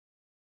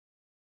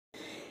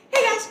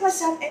what's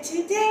up? And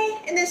today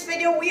in this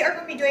video we are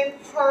going to be doing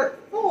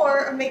part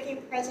 4 of making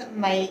present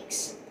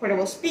mics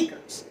portable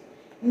speakers.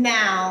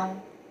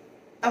 Now,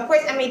 of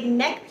course I made the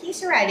neck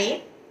piece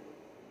already.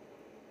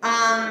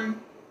 And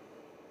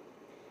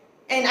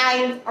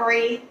I've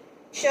already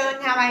shown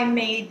how I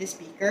made the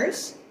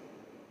speakers.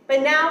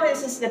 But now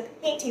this is the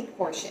painting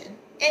portion.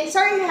 And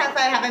sorry if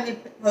I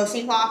haven't been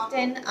posting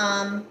often.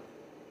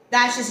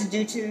 That's just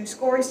due to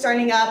school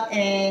starting up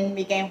and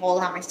me getting hold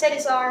of how my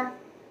studies are.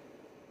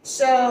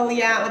 So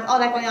yeah, with all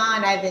that going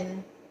on, I've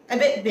been a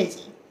bit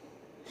busy.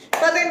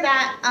 But other than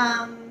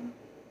that,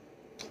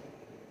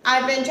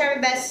 I've been trying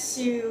my best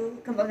to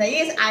come up with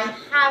ideas. I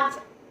have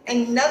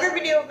another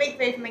video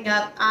coming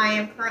up.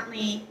 I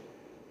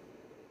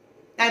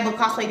will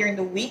cosplay during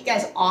the week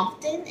as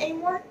often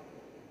anymore.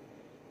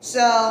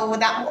 So with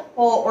that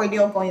whole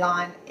ordeal going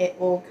on, it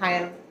will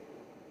kind of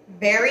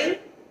vary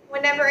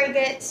whenever I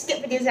get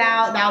skip videos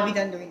out. That'll be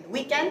done during the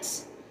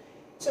weekends.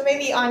 So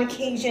maybe on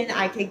occasion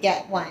I could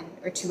get 1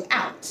 or 2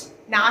 out.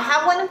 Now I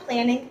have one in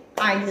planning.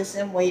 I just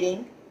am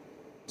waiting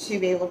to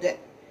be able to do it.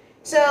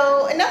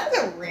 So enough of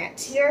the rant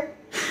here.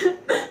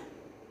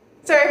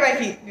 Sorry if I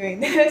keep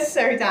doing this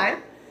every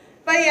time.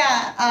 But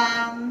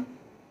yeah,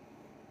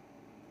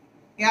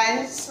 you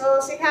guys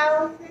will see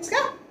how things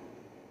go.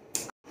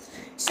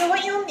 So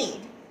what you'll need.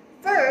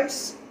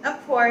 First,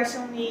 of course,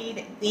 you'll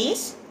need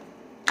these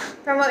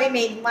from what we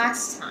made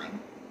last time.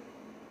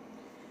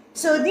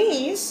 So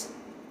these,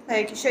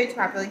 I can show you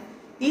properly.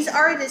 These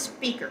are the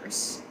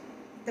speakers,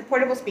 the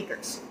portable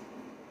speakers.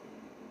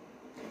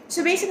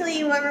 So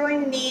basically, what we're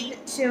going to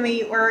need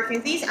to work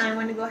with these, I'm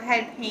going to go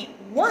ahead and paint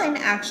one.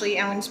 Actually,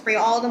 I'm going to spray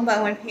all of them, but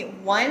I'm going to paint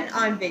one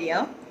on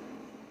video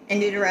and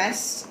do the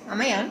rest on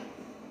my own.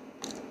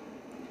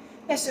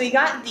 Yeah, so we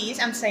got these.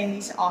 I'm setting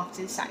these off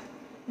to the side.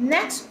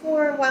 Next,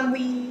 for when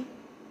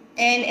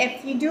and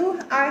if you do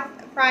a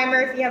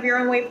primer, if you have your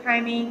own way of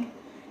priming,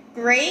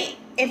 great.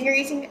 If you're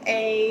using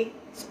a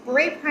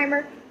spray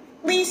primer,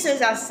 please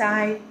use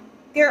outside.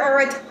 There are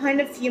a ton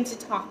of fumes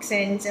and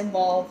toxins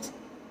involved.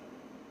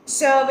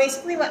 So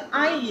basically what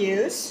I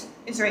use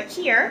is right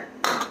here.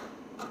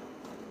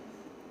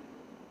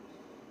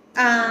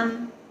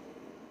 I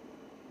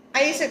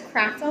use a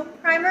craft foam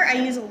primer. I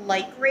use a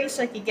light gray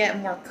so I could get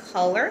more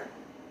color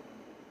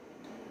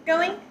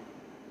going.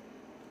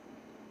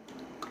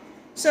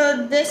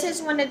 So this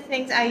is one of the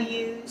things I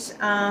use.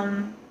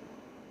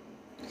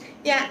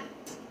 Yeah,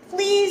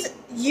 please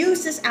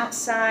use this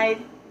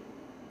outside.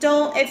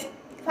 Don't, if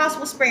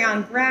possible, spray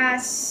on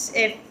grass,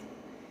 if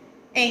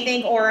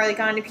anything, or like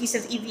on a piece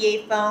of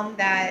EVA foam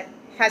that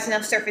has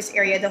enough surface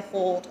area to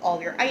hold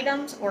all your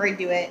items, or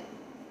do it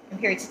in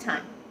periods of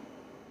time.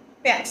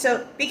 Yeah,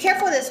 so be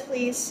careful with this,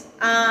 please.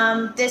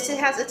 This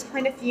has a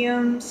ton of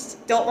fumes.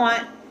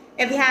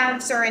 If you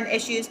have certain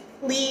issues,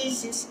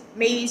 please just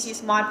maybe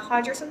use Mod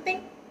Podge or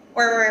something,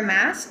 or wear a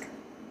mask.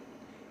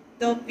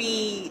 Don't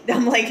be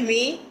dumb like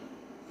me.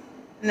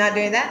 I'm not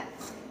doing that.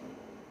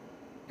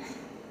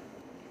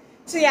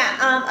 So yeah,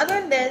 other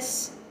than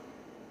this,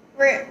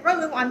 we're going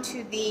to move on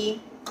to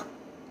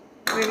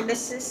move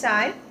this to the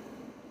side.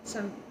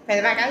 So put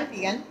it back out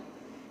again.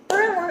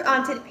 We're going to move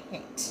on to the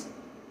paint.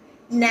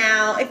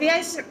 Now, if you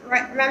guys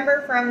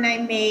remember from when I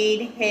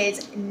made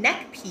his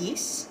neck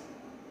piece,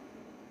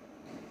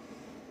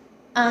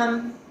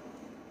 you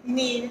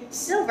need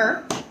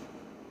silver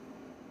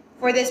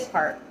for this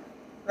part,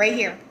 right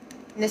here,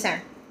 in the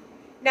center.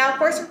 Now, of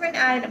course, we're going to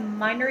add a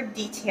minor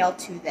detail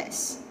to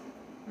this.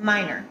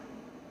 Minor.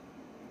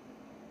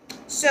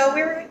 So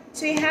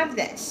you have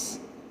this.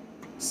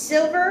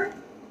 Silver,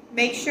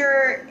 make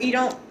sure you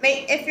don't,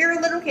 if you're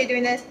a little kid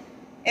doing this,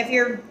 if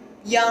you're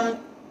young,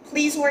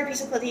 please wear a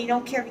piece of clothing. You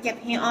don't care if you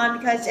get paint on,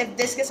 because if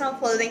this gets on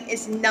clothing,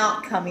 it's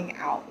not coming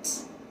out.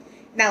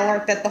 Now, I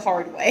learned that the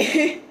hard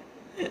way.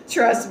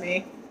 Trust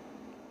me.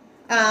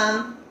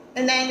 And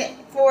then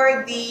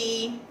for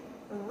the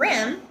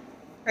rim,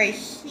 right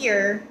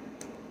here,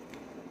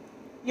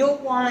 you'll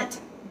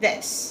want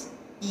this,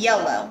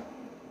 yellow.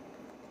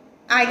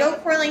 I go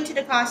according to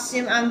the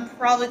costume. I'm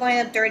probably going to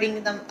end up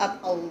dirtying them up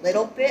a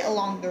little bit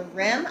along the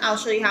rim. I'll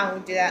show you how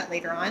we'll do that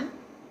later on.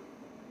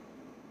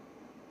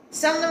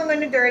 Some of them I'm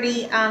going to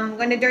dirty. I'm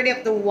going to dirty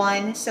up the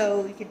one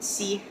so you can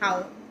see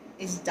how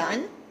it's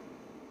done.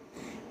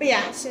 But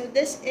yeah, so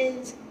this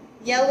is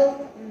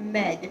yellow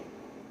med.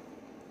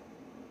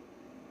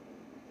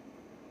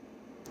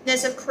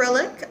 This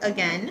acrylic,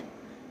 again.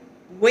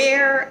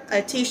 Wear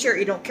a t-shirt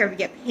you don't care if you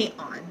get paint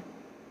on.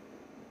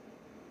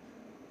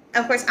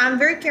 Of course, I'm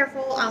very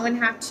careful. I'm going to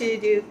have to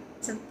do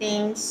some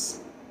things.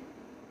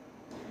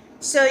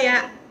 So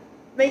yeah,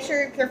 make sure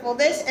you're careful of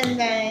this. And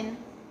then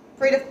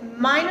for the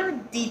minor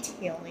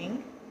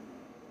detailing,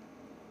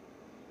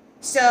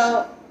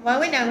 so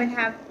what we know, I'm going to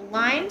have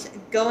lines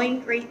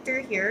going right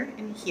through here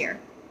and here.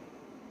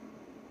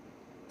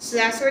 So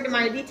that's where the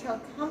minor detail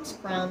comes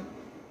from.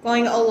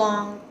 Going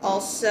along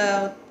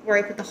also where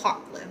I put the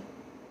hot glue.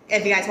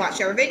 If you guys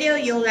watched our video,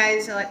 you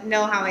guys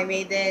know how I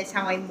made this,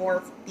 how I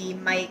morphed the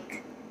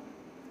mic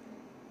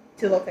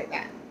to look like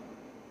that.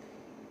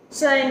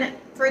 So then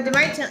for the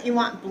right tail, you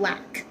want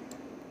black.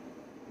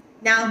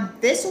 Now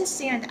this will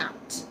stand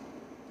out.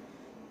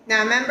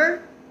 Now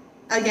remember,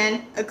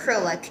 again,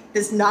 acrylic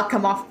does not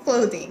come off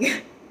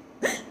clothing.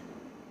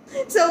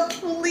 So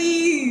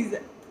please,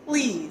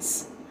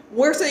 please,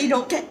 work so you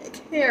don't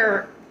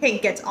care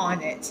paint gets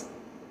on it.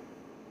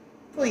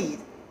 Please,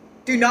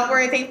 do not wear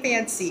anything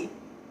fancy.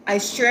 I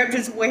straight up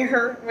just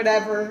wear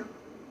whatever.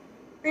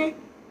 And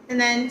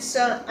then,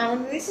 so I'll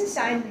move this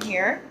inside in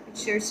here, which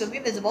should still be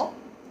visible.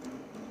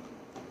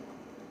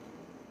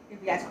 If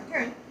you guys want to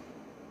turn.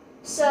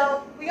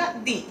 So we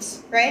got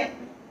these, right?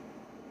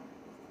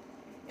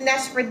 And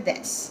that's for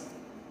this.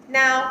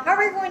 Now, how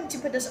we're going to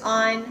put this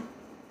on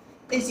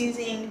is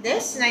using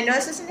this, and I know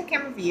this isn't the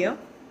camera view,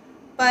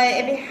 but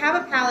if you have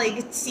a palette,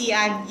 you can see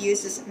I've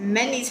used this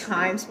many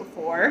times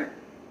before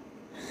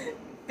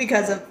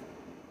because of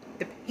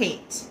the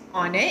paint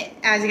on it.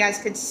 As you guys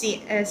could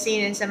see in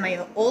some of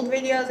my old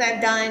videos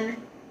I've done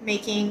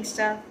making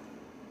stuff.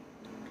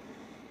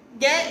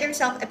 Get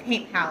yourself a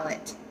paint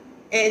palette.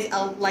 It is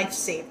a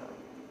lifesaver.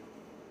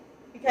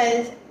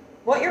 Because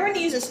what you're going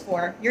to use this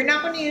for, you're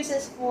not going to use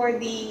this for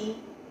the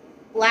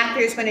black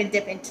you're just going to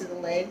dip into the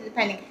lid,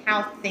 depending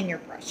how thin your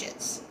brush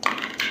is.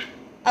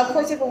 Of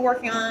course, if we're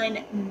working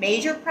on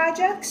major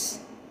projects,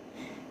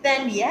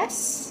 then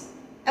yes.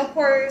 Of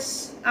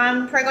course,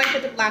 I'm probably going to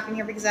put the black in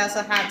here because I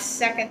also have a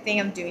second thing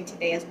I'm doing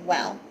today as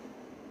well.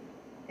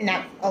 And I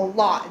have a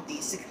lot of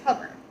these to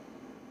cover.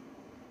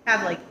 I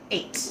have like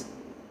 8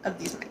 of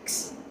these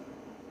mics.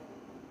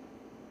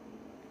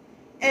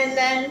 And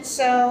then,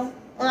 so,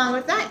 along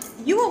with that,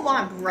 you will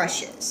want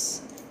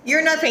brushes.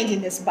 You're not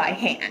painting this by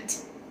hand.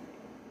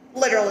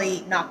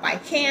 Literally not by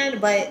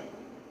hand, but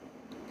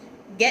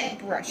get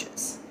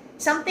brushes.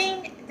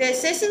 Something that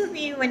assisted with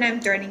me when I'm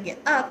dirtying it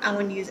up, I'm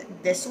going to use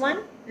this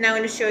one. And I'm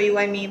going to show you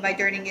what I mean by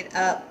dirtying it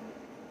up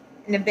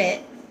in a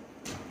bit.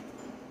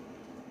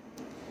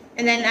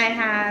 And then I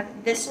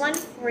have this one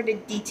for the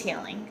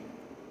detailing.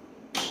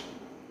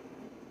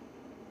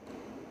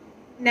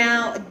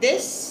 Now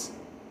this,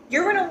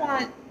 you're going to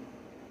want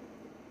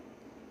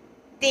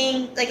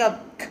things like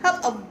a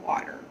cup of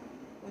water,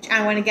 which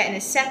I want to get in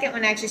a second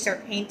when I actually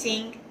start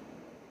painting.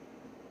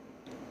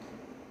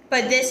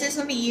 But this is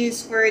going to be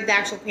used for the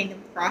actual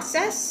painting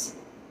process.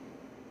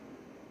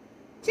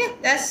 So yeah,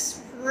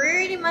 that's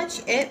pretty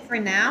much it for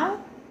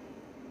now.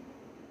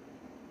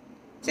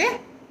 So yeah,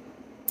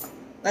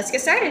 let's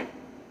get started.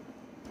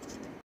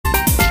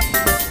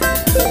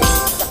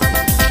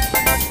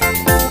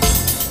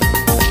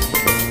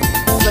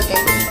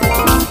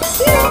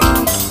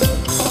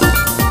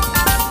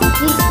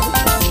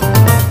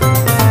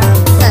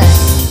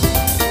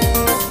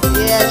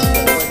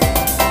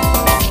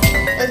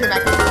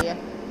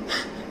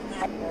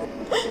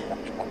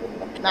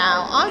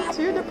 Now, on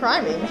to the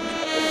priming.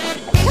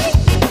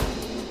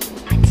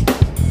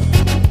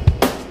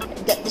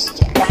 Get this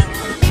jack.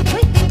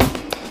 Wait.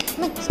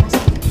 Come on, it's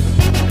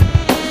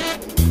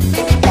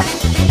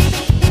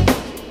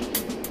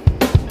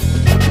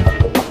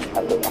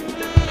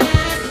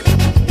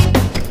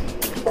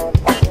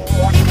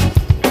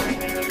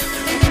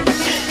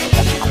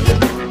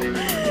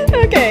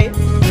okay.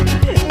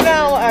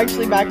 Now,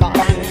 actually back off.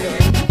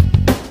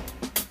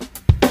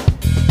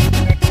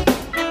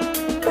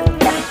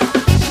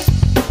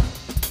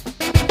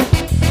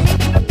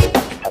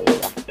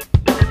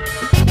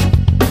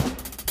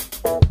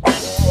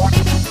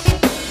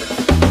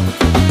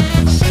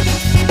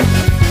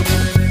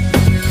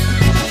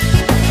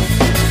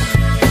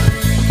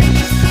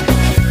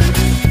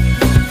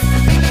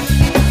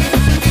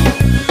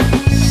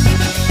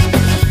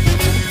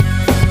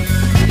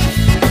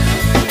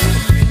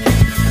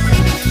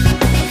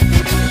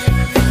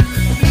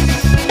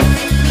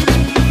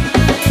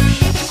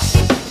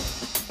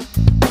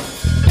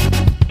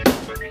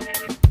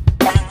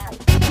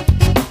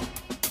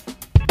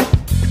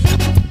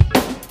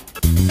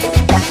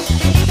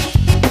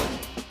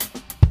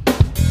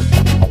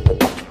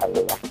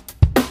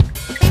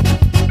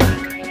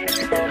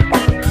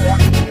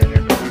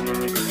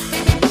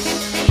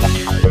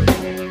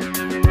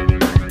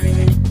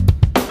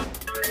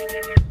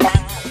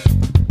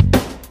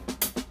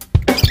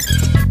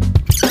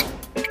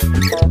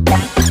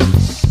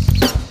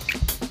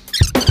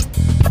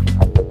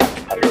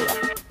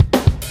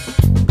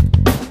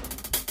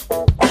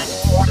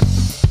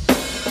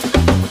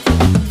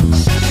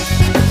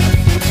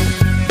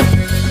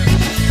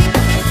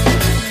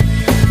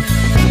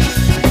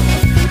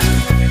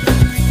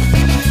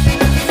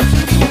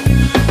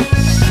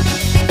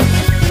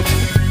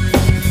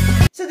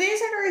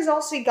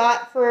 We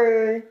got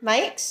for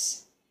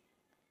mics.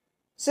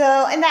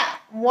 So in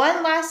that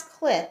one last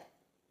clip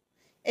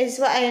is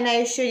what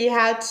I showed you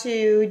how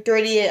to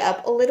dirty it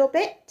up a little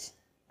bit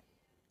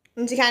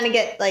and to kind of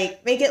get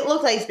make it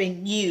look like it's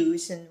been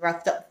used and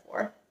roughed up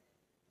for.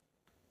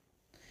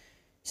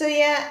 So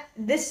yeah,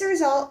 this is the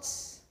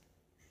results.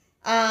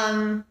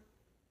 So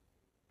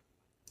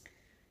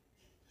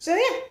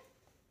yeah,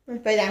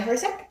 let's put it down for a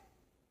sec.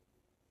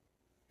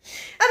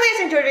 If you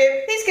guys enjoyed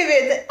it, please give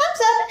it a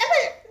thumbs up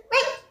and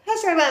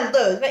press the red button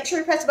below. Make sure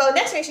to press the bell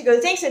next to make sure you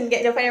go thanks and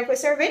get notified when I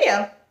post our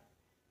video.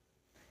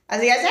 I'll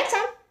see you guys next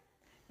time.